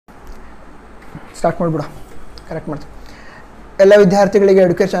Start ಮಾಡಿಬಿಡು. Correct ಮಾಡ್ತೀನಿ. ಎಲ್ಲ ವಿದ್ಯಾರ್ಥಿಗಳಿಗೆ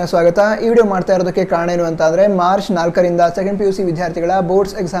ಎಡುಕೇರ್ ಚಾನಲ್ ಸ್ವಾಗತ. ಈ ವಿಡಿಯೋ ಮಾಡ್ತಾ ಇರೋದಕ್ಕೆ ಕಾರಣ ಏನು ಅಂತ ಅಂದರೆ ಮಾರ್ಚ್ 4ರಿಂದ ಸೆಕೆಂಡ್ PUC ವಿದ್ಯಾರ್ಥಿಗಳ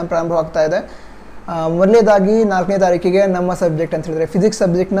ಬೋರ್ಡ್ಸ್ ಎಕ್ಸಾಮ್ ಪ್ರಾರಂಭವಾಗ್ತಾ ಇದೆ. ಮೊದಲನೇದಾಗಿ 4ನೇ ತಾರೀಕಿಗೆ ನಮ್ಮ ಸಬ್ಜೆಕ್ಟ್ ಅಂತ ಹೇಳಿದ್ರೆ ಫಿಸಿಕ್ಸ್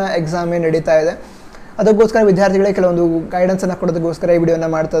ಸಬ್ಜೆಕ್ಟ್ನ ಎಕ್ಸಾಮೇ ನಡೀತಾ ಇದೆ. ಅದಕ್ಕೋಸ್ಕರ ವಿದ್ಯಾರ್ಥಿಗಳಿಗೆ ಕೆಲವೊಂದು ಗೈಡೆನ್ಸನ್ನು ಕೊಡೋದಕ್ಕೋಸ್ಕರ ಈ ವಿಡಿಯೋನ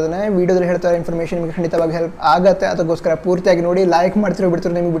ಮಾಡ್ತಾ ಇದ್ದೇನೆ. ವಿಡಿಯೋದಲ್ಲಿ ಹೇಳ್ತಾ ಇರೋ ಇನ್ಫಾರ್ಮೇಷನ್ ನಿಮಗೆ ಖಂಡಿತವಾಗಿ ಹೆಲ್ಪ್ ಆಗುತ್ತೆ. ಅದಕ್ಕೋಸ್ಕರ ಪೂರ್ತಿಯಾಗಿ ನೋಡಿ. ಲೈಕ್ ಮಾಡ್ತಿರೋ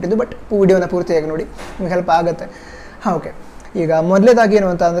ಬಿಡ್ತಿರೋ ನಿಮಗೆ ಬಿಟ್ಟಿದ್ದು, ಬಟ್ ವಿಡಿಯೋನ ಪೂರ್ತಿಯಾಗಿ ನೋಡಿ, ನಿಮಗೆ ಹೆಲ್ಪ್ ಆಗುತ್ತೆ. ಹಾಂ, ಓಕೆ. ಈಗ ಮೊದಲನೇದಾಗಿ ಏನು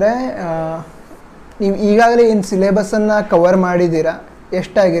ಅಂತ ಅಂದರೆ, ನೀವು ಈಗಾಗಲೇ ಏನು ಸಿಲೆಬಸ್ಸನ್ನು ಕವರ್ ಮಾಡಿದ್ದೀರಾ,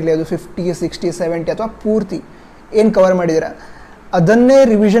 ಎಷ್ಟಾಗಿರಲಿ ಅದು 50, 60, 70 ಅಥವಾ ಪೂರ್ತಿ ಏನು ಕವರ್ ಮಾಡಿದ್ದೀರಾ ಅದನ್ನೇ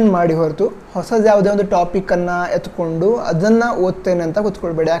ರಿವಿಷನ್ ಮಾಡಿ ಹೊರತು ಹೊಸದು ಯಾವುದೇ ಒಂದು ಟಾಪಿಕನ್ನು ಎತ್ಕೊಂಡು ಅದನ್ನು ಓದ್ತೇನೆ ಅಂತ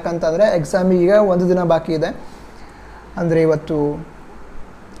ಕೂತ್ಕೊಳ್ಬೇಡಿ. ಯಾಕಂತಂದರೆ ಎಕ್ಸಾಮಿಗೆ ಈಗ ಒಂದು ದಿನ ಬಾಕಿ ಇದೆ. ಅಂದರೆ ಇವತ್ತು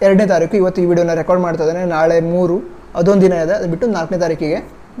 2ನೇ ತಾರೀಕು, ಇವತ್ತು ಈ ವಿಡಿಯೋನ ರೆಕಾರ್ಡ್ ಮಾಡ್ತಾ ಇದ್ದೇನೆ. ನಾಳೆ 3 ಅದೊಂದು ದಿನ ಇದೆ. ಅದು ಬಿಟ್ಟು 4ನೇ ತಾರೀಕಿಗೆ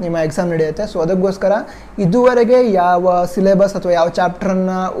ನಿಮ್ಮ ಎಕ್ಸಾಮ್ ನಡೆಯುತ್ತೆ. ಸೊ ಅದಕ್ಕೋಸ್ಕರ ಇದುವರೆಗೆ ಯಾವ ಸಿಲೆಬಸ್ ಅಥವಾ ಯಾವ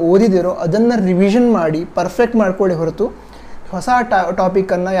ಚಾಪ್ಟ್ರನ್ನು ಓದಿದಿರೋ ಅದನ್ನು ರಿವಿಷನ್ ಮಾಡಿ ಪರ್ಫೆಕ್ಟ್ ಮಾಡ್ಕೊಳ್ಳಿ ಹೊರತು ಹೊಸ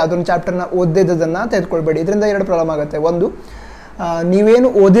ಟಾಪಿಕನ್ನು ಯಾವುದೊಂದು ಚಾಪ್ಟರ್ನ ಓದಿದ್ದನ್ನು ತೆಗೆದುಕೊಳ್ಬೇಡಿ. ಇದರಿಂದ 2 ಪ್ರಾಬ್ಲಮ್ ಆಗುತ್ತೆ. ಒಂದು, ನೀವೇನು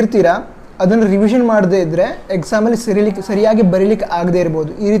ಓದಿರ್ತೀರಾ ಅದನ್ನು ರಿವಿಷನ್ ಮಾಡದೇ ಇದ್ದರೆ ಎಕ್ಸಾಮಲ್ಲಿ ಸರಿಯಾಗಿ ಬರೀಲಿಕ್ಕೆ ಆಗದೇ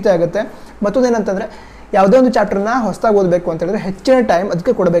ಇರ್ಬೋದು, ಈ ರೀತಿ ಆಗುತ್ತೆ. ಮತ್ತೊಂದು ಏನಂತಂದರೆ, ಯಾವುದೇ ಒಂದು ಚಾಪ್ಟರ್ನ ಹೊಸದಾಗಿ ಓದಬೇಕು ಅಂತ ಹೇಳಿದ್ರೆ ಹೆಚ್ಚಿನ ಟೈಮ್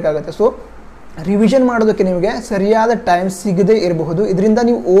ಅದಕ್ಕೆ ಕೊಡಬೇಕಾಗುತ್ತೆ. ಸೊ ರಿವಿಷನ್ ಮಾಡೋದಕ್ಕೆ ನಿಮಗೆ ಸರಿಯಾದ ಟೈಮ್ ಸಿಗದೇ ಇರಬಹುದು. ಇದರಿಂದ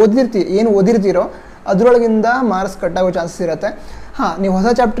ನೀವು ಏನು ಓದಿರ್ತೀರೋ ಅದರೊಳಗಿಂದ ಮಾರ್ಕ್ಸ್ ಕಟ್ಟಾಗೋ ಚಾನ್ಸಸ್ ಇರುತ್ತೆ. ಹಾಂ, ನೀವು ಹೊಸ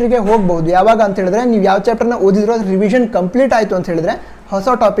ಚಾಪ್ಟ್ರಿಗೆ ಹೋಗ್ಬೋದು. ಯಾವಾಗ ಅಂತ ಹೇಳಿದ್ರೆ, ನೀವು ಯಾವ ಚಾಪ್ಟರ್ನ ಓದಿದ್ರೋ ಅದು ರಿವಿಷನ್ ಕಂಪ್ಲೀಟ್ ಆಯಿತು ಅಂತ ಹೇಳಿದ್ರೆ ಹೊಸ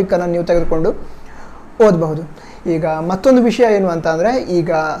ಟಾಪಿಕನ್ನು ನೀವು ತೆಗೆದುಕೊಂಡು ಓದಬಹುದು. ಈಗ ಮತ್ತೊಂದು ವಿಷಯ ಏನು ಅಂತ ಅಂದರೆ,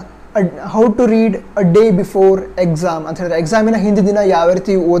 ಈಗ how to read a day before exam ಅಂತ ಹೇಳಿದ್ರೆ, ಎಕ್ಸಾಮಿನ ಹಿಂದಿನ ದಿನ ಯಾವ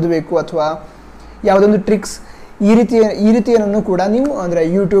ರೀತಿ ಓದಬೇಕು ಅಥವಾ ಯಾವುದೊಂದು ಟ್ರಿಕ್ಸ್ ಈ ರೀತಿಯನ್ನು ಕೂಡ ನೀವು ಅಂದರೆ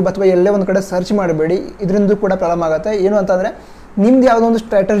ಯೂಟ್ಯೂಬ್ ಅಥವಾ ಎಲ್ಲೇ ಒಂದು ಕಡೆ ಸರ್ಚ್ ಮಾಡಬೇಡಿ. ಇದರಿಂದ ಕೂಡ ಪ್ರಾಬ್ಲಮ್ ಆಗುತ್ತೆ. ಏನು ಅಂತಂದರೆ, ನಿಮ್ದು ಯಾವುದೋ ಒಂದು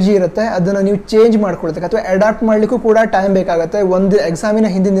ಸ್ಟ್ರಾಟಜಿ ಇರುತ್ತೆ, ಅದನ್ನು ನೀವು ಚೇಂಜ್ ಮಾಡ್ಕೊಳ್ತಕ್ಕೆ ಅಥವಾ ಅಡಾಪ್ಟ್ ಮಾಡಲಿಕ್ಕೂ ಕೂಡ ಟೈಮ್ ಬೇಕಾಗುತ್ತೆ. ಒಂದು ಎಕ್ಸಾಮಿನ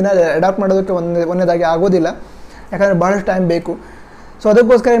ಹಿಂದಿನ ದಿನ ಅಡಾಪ್ಟ್ ಮಾಡೋದಕ್ಕೆ ಒಂದನೇದಾಗಿ ಆಗೋದಿಲ್ಲ, ಯಾಕಂದರೆ ಭಾಳಷ್ಟು ಟೈಮ್ ಬೇಕು. ಸೊ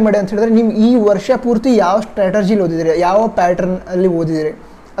ಅದಕ್ಕೋಸ್ಕರ ಏನು ಮಾಡಿ ಅಂತ ಹೇಳಿದ್ರೆ, ನೀವು ಈ ವರ್ಷ ಪೂರ್ತಿ ಯಾವ ಸ್ಟ್ರಾಟಜಿಲಿ ಓದಿದಿರಿ, ಯಾವ ಪ್ಯಾಟರ್ನಲ್ಲಿ ಓದಿದಿರಿ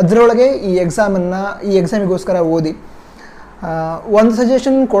ಅದರೊಳಗೆ ಈ ಎಕ್ಸಾಮಿಗೋಸ್ಕರ ಓದಿ. ಒಂದು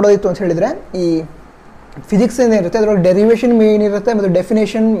ಸಜೆಷನ್ ಕೊಡೋದಿತ್ತು ಅಂತ ಹೇಳಿದರೆ, ಈ ಫಿಸಿಕ್ಸ್ ಏನಿರುತ್ತೆ ಅದರೊಳಗೆ ಡೆರಿವೇಷನ್ ಮೇನ್ ಇರುತ್ತೆ ಮತ್ತು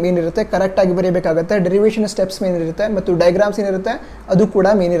ಡೆಫಿನೇಷನ್ ಮೇನ್ ಇರುತ್ತೆ, ಕರೆಕ್ಟಾಗಿ ಬರೀಬೇಕಾಗುತ್ತೆ. ಡೆರಿವೇಷನ್ ಸ್ಟೆಪ್ಸ್ ಮೇನ್ ಇರುತ್ತೆ ಮತ್ತು ಡಯಾಗ್ರಾಮ್ಸ್ ಏನಿರುತ್ತೆ ಅದು ಕೂಡ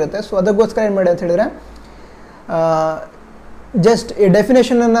ಮೇನ್ ಇರುತ್ತೆ. ಸೊ ಅದಕ್ಕೋಸ್ಕರ ಏನು ಮಾಡಿ ಅಂತ ಹೇಳಿದ್ರೆ, ಜಸ್ಟ್ ಈ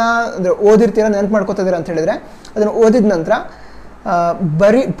ಡೆಫಿನೇಷನನ್ನು ಅಂದರೆ ಓದಿರ್ತೀರ, ನೆನಪು ಮಾಡ್ಕೋತಿದ್ದೀರ ಅಂತ ಹೇಳಿದರೆ ಅದನ್ನು ಓದಿದ ನಂತರ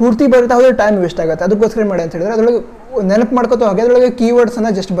ಪೂರ್ತಿ ಬರೀತಾ ಹೋದರೆ ಟೈಮ್ ವೇಸ್ಟ್ ಆಗುತ್ತೆ. ಅದಕ್ಕೋಸ್ಕರ ಮಾಡಿ ಅಂತ ಹೇಳಿದ್ರೆ ಅದರೊಳಗೆ ನೆನಪು ಮಾಡ್ಕೋತಾ ಹೋಗಿ ಅದರೊಳಗೆ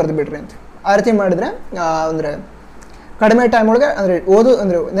ಕೀವರ್ಡ್ಸನ್ನು ಜಸ್ಟ್ ಬರೆದು ಬಿಡ್ರಿ ಅಂತ. ಆ ರೀತಿ ಮಾಡಿದರೆ ಅಂದರೆ ಕಡಿಮೆ ಟೈಮ್ ಒಳಗೆ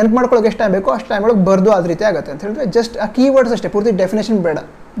ಅಂದರೆ ನೆನಪು ಮಾಡ್ಕೊಳ್ಳೋಕೆ ಎಷ್ಟು ಟೈಮ್ ಬೇಕೋ ಅಷ್ಟು ಟೈಮ್ ಒಳಗೆ ಬರೆದು ಅದ ರೀತಿ ಆಗುತ್ತೆ ಅಂತ ಹೇಳಿದ್ರೆ, ಜಸ್ಟ್ ಆ ಕೀವರ್ಡ್ಸ್ ಅಷ್ಟೇ, ಪೂರ್ತಿ ಡೆಫಿನೇಷನ್ ಬೇಡ,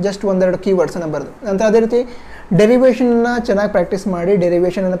 ಜಸ್ಟ್ 1-2 ಕೀವರ್ಡ್ಸನ್ನು ಬರೆದು ನಂತರ ಅದೇ ರೀತಿ ಡೆರಿವೇಷನ್ನ ಚೆನ್ನಾಗಿ ಪ್ರಾಕ್ಟೀಸ್ ಮಾಡಿ.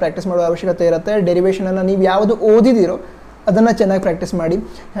 ಡೆರಿವೇಷನನ್ನು ಪ್ರಾಕ್ಟೀಸ್ ಮಾಡೋ ಅವಶ್ಯಕತೆ ಇರುತ್ತೆ. ಡೆರಿವೇಷನನ್ನು ನೀವು ಯಾವುದು ಓದಿದಿರೋ ಅದನ್ನು ಚೆನ್ನಾಗಿ ಪ್ರಾಕ್ಟೀಸ್ ಮಾಡಿ.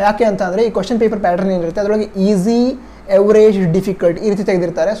 ಯಾಕೆ ಅಂತ ಅಂದರೆ, ಈ ಕ್ವಶನ್ ಪೇಪರ್ ಪ್ಯಾಟರ್ನ್ ಏನಿರುತ್ತೆ ಅದರೊಳಗೆ ಈಸಿ, ಎವರೇಜ್, ಡಿಫಿಕಲ್ಟ್ ಈ ರೀತಿ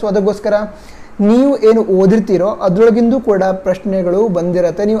ತೆಗೆದಿರ್ತಾರೆ. ಸೊ ಅದಕ್ಕೋಸ್ಕರ ನೀವು ಏನು ಓದಿರ್ತೀರೋ ಅದರೊಳಗಿಂದು ಕೂಡ ಪ್ರಶ್ನೆಗಳು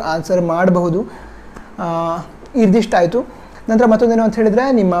ಬಂದಿರುತ್ತೆ, ನೀವು ಆನ್ಸರ್ ಮಾಡಬಹುದು. ಇದಿಷ್ಟ ಆಯಿತು. ನಂತರ ಮತ್ತೊಂದೇನು ಅಂತ ಹೇಳಿದರೆ,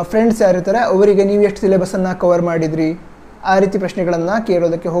 ನಿಮ್ಮ ಫ್ರೆಂಡ್ಸ್ ಯಾರಿರ್ತಾರೆ ಅವರಿಗೆ ನೀವು ಎಷ್ಟು ಸಿಲೆಬಸ್ಸನ್ನು ಕವರ್ ಮಾಡಿದ್ರಿ ಆ ರೀತಿ ಪ್ರಶ್ನೆಗಳನ್ನು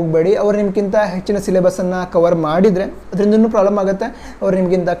ಕೇಳೋದಕ್ಕೆ ಹೋಗಬೇಡಿ. ಅವರು ನಿಮಗಿಂತ ಹೆಚ್ಚಿನ ಸಿಲೆಬಸ್ಸನ್ನು ಕವರ್ ಮಾಡಿದರೆ ಅದರಿಂದನೂ ಪ್ರಾಬ್ಲಮ್ ಆಗುತ್ತೆ. ಅವರು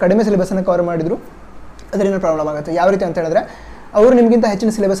ನಿಮಗಿಂತ ಕಡಿಮೆ ಸಿಲೆಬಸ್ಸನ್ನು ಕವರ್ ಮಾಡಿದ್ರು ಅದರಿಂದ ಪ್ರಾಬ್ಲಮ್ ಆಗುತ್ತೆ. ಯಾವ ರೀತಿ ಅಂತ ಹೇಳಿದ್ರೆ, ಅವರು ನಿಮಗಿಂತ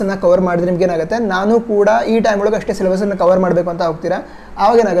ಹೆಚ್ಚಿನ ಸಿಲೆಬಸ್ಸನ್ನು ಕವರ್ ಮಾಡಿದ್ರೆ ನಿಮಗೇನಾಗುತ್ತೆ, ನಾನು ಕೂಡ ಈ ಟೈಮ್ ಒಳಗೆ ಅಷ್ಟೇ ಸಿಲೆಬಸ್ಸನ್ನು ಕವರ್ ಮಾಡಬೇಕು ಅಂತ ಹೋಗ್ತೀರಾ.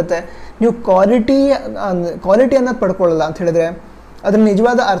 ಆವಾಗೇನಾಗುತ್ತೆ, ನೀವು ಕ್ವಾಲಿಟಿ ಅನ್ನೋದು ಪಡ್ಕೊಳ್ಳಲ್ಲ ಅಂತ ಹೇಳಿದ್ರೆ ಅದ್ರ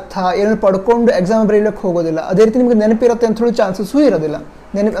ನಿಜವಾದ ಅರ್ಥ ಏನನ್ನು ಪಡ್ಕೊಂಡು ಎಕ್ಸಾಮ್ ಬರೀಲಿಕ್ಕೆ ಹೋಗೋದಿಲ್ಲ. ಅದೇ ರೀತಿ ನಿಮಗೆ ನೆನಪಿರುತ್ತೆ ಅಂತ ಹೇಳೋ ಚಾನ್ಸಸ್ಸೂ ಇರೋದಿಲ್ಲ.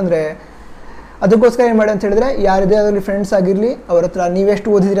 ಅಂದರೆ ಅದಕ್ಕೋಸ್ಕರ ಏನು ಮಾಡಿ ಅಂತ ಹೇಳಿದ್ರೆ, ಯಾರಿದೆ ಅದರಲ್ಲಿ ಫ್ರೆಂಡ್ಸ್ ಆಗಿರಲಿ ಅವ್ರ ಹತ್ರ ನೀವೆಷ್ಟು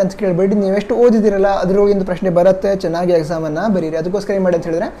ಓದಿದಿರಿ ಅಂತ ಕೇಳಬೇಡಿ. ನೀವೆಷ್ಟು ಓದಿದಿರಲ್ಲ ಅದರೊಳಗಿಂದ ಪ್ರಶ್ನೆ ಬರುತ್ತೆ, ಚೆನ್ನಾಗಿ ಎಕ್ಸಾಮನ್ನು ಬರೀರಿ. ಅದಕ್ಕೋಸ್ಕರ ಏನು ಮಾಡಿ ಅಂತ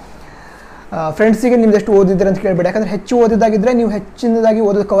ಹೇಳಿದ್ರೆ, ಫ್ರೆಂಡ್ಸಿಗೆ ನಿಮ್ದು ಎಷ್ಟು ಓದಿದ್ದೀರ ಅಂತ ಕೇಳಬೇಡಿ. ಯಾಕಂದರೆ ಹೆಚ್ಚು ಓದಿದ್ದಾಗಿದ್ದರೆ ನೀವು ಹೆಚ್ಚಿನದಾಗಿ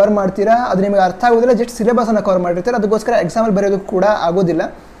ಓದೋದು ಕವರ್ ಮಾಡ್ತೀರಾ, ಅದು ನಿಮಗೆ ಅರ್ಥ ಆಗೋದಿಲ್ಲ, ಜಸ್ಟ್ ಸಿಲೆಬಸನ್ನು ಕವರ್ ಮಾಡಿರ್ತೀರ. ಅದಕ್ಕೋಸ್ಕರ ಎಕ್ಸಾಮಲ್ಲಿ ಬರೆಯೋದಕ್ಕೆ ಕೂಡ ಆಗೋದಿಲ್ಲ.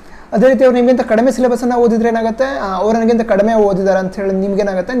 ಅದೇ ರೀತಿ ಅವ್ರು ನಿಮಗಿಂತ ಕಡಿಮೆ ಸಿಲೆಬಸ್ಸನ್ನು ಓದಿದ್ರೆ ಏನಾಗುತ್ತೆ, ಅವ್ರು ನನಗಿಂತ ಕಡಿಮೆ ಓದಿದ್ದಾರೆ ಅಂತ ಹೇಳಿ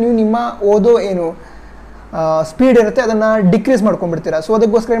ನಿಮಗೇನಾಗುತ್ತೆ, ನೀವು ನಿಮ್ಮ ಓದೋ ಏನು ಸ್ಪೀಡ್ ಇರುತ್ತೆ ಅದನ್ನು ಡಿಕ್ರೀಸ್ ಮಾಡ್ಕೊಂಡ್ಬಿಡ್ತೀರಾ. ಸೊ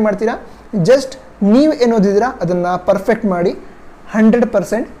ಅದಕ್ಕೋಸ್ಕರ ಏನು ಮಾಡ್ತೀರಾ, ಜಸ್ಟ್ ನೀವು ಏನು ಓದಿದ್ದೀರಾ ಅದನ್ನು ಪರ್ಫೆಕ್ಟ್ ಮಾಡಿ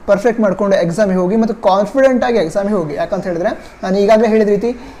 100% ಪರ್ಫೆಕ್ಟ್ ಮಾಡಿಕೊಂಡು ಎಕ್ಸಾಮಿಗೆ ಹೋಗಿ ಮತ್ತು ಕಾನ್ಫಿಡೆಂಟಾಗಿ ಎಕ್ಸಾಮಿಗೆ ಹೋಗಿ. ಯಾಕಂತ ಹೇಳಿದ್ರೆ, ನಾನು ಈಗಾಗಲೇ ಹೇಳಿದ ರೀತಿ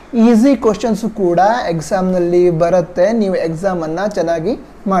ಈಸಿ ಕ್ವಶನ್ಸು ಕೂಡ ಎಕ್ಸಾಮ್ನಲ್ಲಿ ಬರುತ್ತೆ, ನೀವು ಎಕ್ಸಾಮನ್ನು ಚೆನ್ನಾಗಿ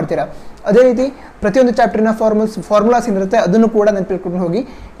ಮಾಡ್ತೀರಾ. ಅದೇ ರೀತಿ ಪ್ರತಿಯೊಂದು ಚಾಪ್ಟರ್ನ ಫಾರ್ಮುಲಾಸ್ ಏನಿರುತ್ತೆ ಅದನ್ನು ಕೂಡ ನೆನಪಿಟ್ಕೊಂಡು ಹೋಗಿ.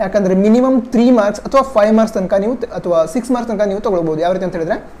 ಯಾಕಂದರೆ ಮಿನಿಮಮ್ 3 ಮಾರ್ಕ್ಸ್ ಅಥವಾ 5 ಮಾರ್ಕ್ಸ್ ತನಕ ನೀವು ಅಥವಾ 6 ಮಾರ್ಕ್ಸ್ ತನಕ ನೀವು ತೊಗೊಳ್ಬೋದು. ಯಾವ ರೀತಿ ಅಂತ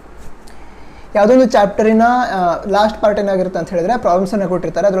ಹೇಳಿದ್ರೆ, ಯಾವುದೊಂದು ಚಾಪ್ಟರಿನ ಲಾಸ್ಟ್ ಪಾರ್ಟ್ ಏನಾಗಿರುತ್ತೆ ಅಂತ ಹೇಳಿದ್ರೆ ಪ್ರಾಬ್ಲಮ್ಸನ್ನು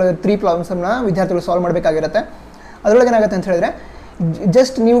ಕೊಟ್ಟಿರ್ತಾರೆ. ಅದರೊಳಗೆ 3 ಪ್ರಾಬ್ಲಮ್ಸನ್ನು ವಿದ್ಯಾರ್ಥಿಗಳು ಸಾಲ್ವ್ ಮಾಡಬೇಕಾಗಿರುತ್ತೆ. ಅದರೊಳಗೆ ಏನಾಗುತ್ತೆ ಅಂತ ಹೇಳಿದ್ರೆ,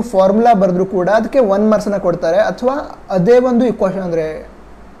 ಜಸ್ಟ್ ನೀವು ಫಾರ್ಮುಲಾ ಬರೆದ್ರೂ ಕೂಡ ಅದಕ್ಕೆ 1 ಮಾರ್ಕ್ಸನ್ನು ಕೊಡ್ತಾರೆ. ಅಥವಾ ಅದೇ ಒಂದು ಕ್ವಶನ್ ಅಂದರೆ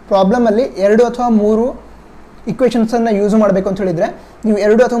ಪ್ರಾಬ್ಲಮಲ್ಲಿ 2 ಅಥವಾ 3 ಇಕ್ವೇಷನ್ಸನ್ನು ಯೂಸ್ ಮಾಡಬೇಕು ಅಂತ ಹೇಳಿದರೆ ನೀವು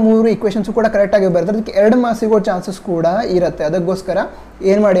 2 ಅಥವಾ 3 ಇಕ್ವೇಷನ್ಸು ಕೂಡ ಕರೆಕ್ಟಾಗಿ ಬರ್ತದೆ. ಅದಕ್ಕೆ 2 ಮಾರ್ಕ್ಸ್ ಸಿಗೋ ಚಾನ್ಸಸ್ ಕೂಡ ಇರುತ್ತೆ. ಅದಕ್ಕೋಸ್ಕರ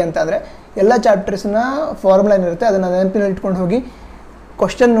ಏನು ಮಾಡಿ ಅಂತ ಅಂದರೆ ಎಲ್ಲ ಚಾಪ್ಟರ್ಸ್ನ ಫಾರ್ಮುಲಾ ಏನಿರುತ್ತೆ ಅದನ್ನು ನೆನಪಿನಲ್ಲಿ ಇಟ್ಕೊಂಡು ಹೋಗಿ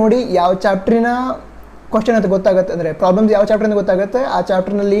ಕ್ವಶನ್ ನೋಡಿ ಯಾವ ಚಾಪ್ಟ್ರಿನ ಕ್ವಶನ್ ಅಂತ ಗೊತ್ತಾಗುತ್ತೆ, ಅಂದರೆ ಪ್ರಾಬ್ಲಮ್ಸ್ ಯಾವ ಚಾಪ್ಟ್ರಿಂದ ಗೊತ್ತಾಗುತ್ತೆ, ಆ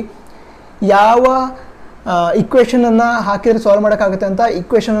ಚಾಪ್ಟರ್ನಲ್ಲಿ ಯಾವ ಇಕ್ವೇಷನನ್ನು ಹಾಕಿದರೆ ಸಾಲ್ವ್ ಮಾಡೋಕ್ಕಾಗುತ್ತೆ ಅಂತ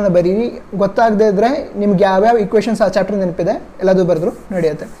ಇಕ್ವೇಷನನ್ನು ಬರೀರಿ. ಗೊತ್ತಾಗದೇ ಇದ್ದರೆ ನಿಮ್ಗೆ ಯಾವ್ಯಾವ ಇಕ್ವೇಷನ್ಸ್ ಆ ಚಾಪ್ಟರ್ ನೆನಪಿದೆ ಎಲ್ಲದೂ ಬರೆದ್ರು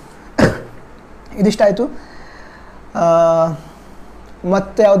ನಡೆಯುತ್ತೆ. ಇದಿಷ್ಟಾಯಿತು.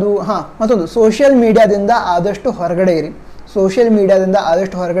 ಮತ್ತು ಯಾವುದು ಮತ್ತೊಂದು ಸೋಷಿಯಲ್ ಮೀಡಿಯಾದಿಂದ ಆದಷ್ಟು ಹೊರಗಡೆ ಇರಿ.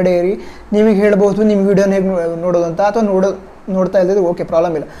 ನೀವಿಗೆ ಹೇಳ್ಬೋದು ನಿಮ್ಮ ವೀಡಿಯೋನ ಹೇಗೆ ನೋಡೋದು ಅಂತ, ಅಥವಾ ನೋಡ್ತಾ ಇಲ್ಲದಿದ್ರು ಓಕೆ,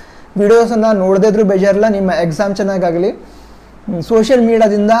 ಪ್ರಾಬ್ಲಮ್ ಇಲ್ಲ. ವೀಡಿಯೋಸನ್ನು ನೋಡದೇ ಇದ್ರೂ ಬೇಜಾರಿಲ್ಲ, ನಿಮ್ಮ ಎಕ್ಸಾಮ್ ಚೆನ್ನಾಗಾಗಲಿ. ಸೋಷಿಯಲ್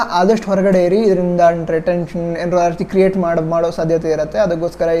ಮೀಡಿಯಾದಿಂದ ಆದಷ್ಟು ಹೊರಗಡೆ ಇರಿ. ಇದರಿಂದ ಟೆನ್ಷನ್ ಏನಾರು ಕ್ರಿಯೇಟ್ ಮಾಡೋ ಸಾಧ್ಯತೆ ಇರುತ್ತೆ.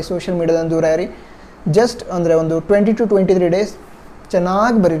 ಅದಕ್ಕೋಸ್ಕರ ಈ ಸೋಷಿಯಲ್ ಮೀಡಿಯಾದಿಂದ ದೂರ ಇರಿ. ಜಸ್ಟ್ ಅಂದರೆ ಒಂದು 20 to 23 ಡೇಸ್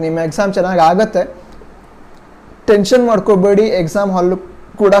ಚೆನ್ನಾಗಿ ಬರೀರಿ, ನಿಮ್ಮ ಎಕ್ಸಾಮ್ ಚೆನ್ನಾಗಿ ಆಗುತ್ತೆ. ಟೆನ್ಷನ್ ಮಾಡ್ಕೋಬೇಡಿ. ಎಕ್ಸಾಮ್ ಹಾಲು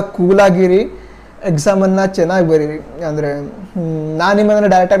ಕೂಡ ಕೂಲಾಗಿರಿ, ಎಕ್ಸಾಮನ್ನು ಚೆನ್ನಾಗಿ ಬರೀರಿ. ಅಂದರೆ ನಾನು ನಿಮ್ಮನ್ನು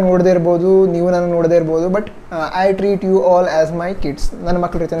ಡೈರೆಕ್ಟಾಗಿ ನೋಡದೇ ಇರ್ಬೋದು, ನೀವು ನನಗೆ ನೋಡದೇ ಇರ್ಬೋದು, but I treat you all as my kids. ನನ್ನ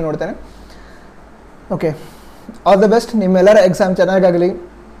ಮಕ್ಕಳ ರೀತಿಯೇ ನೋಡ್ತೇನೆ. Okay, all the best. ನಿಮ್ಮೆಲ್ಲರ ಎಕ್ಸಾಮ್ ಚೆನ್ನಾಗಾಗಲಿ,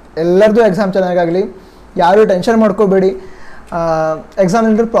 ಎಲ್ಲರದ್ದು ಎಕ್ಸಾಮ್ ಚೆನ್ನಾಗಾಗಲಿ. ಯಾರೂ ಟೆನ್ಷನ್ ಮಾಡ್ಕೋಬೇಡಿ. ಎಕ್ಸಾಮ್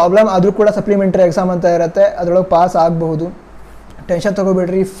ಏನಾದರೂ ಪ್ರಾಬ್ಲಮ್ ಆದರೂ ಕೂಡ ಸಪ್ಲಿಮೆಂಟ್ರಿ ಎಕ್ಸಾಮ್ ಅಂತ ಇರುತ್ತೆ, ಅದರೊಳಗೆ ಪಾಸ್ ಆಗಬಹುದು. ಟೆನ್ಷನ್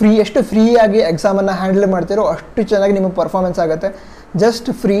ತೊಗೋಬೇಡ್ರಿ. ಎಷ್ಟು ಫ್ರೀಯಾಗಿ ಎಕ್ಸಾಮನ್ನು ಹ್ಯಾಂಡಲ್ ಮಾಡ್ತೀರೋ ಅಷ್ಟು ಚೆನ್ನಾಗಿ ನಿಮ್ಮ ಪರ್ಫಾರ್ಮೆನ್ಸ್ ಆಗುತ್ತೆ. ಜಸ್ಟ್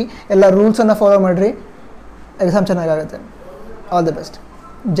ಫ್ರೀ, ಎಲ್ಲ ರೂಲ್ಸನ್ನು ಫಾಲೋ ಮಾಡಿರಿ, ಎಕ್ಸಾಮ್ ಚೆನ್ನಾಗಾಗುತ್ತೆ. All the best.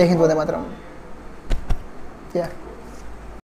 Jai Hind, Vande Mataram. Yeah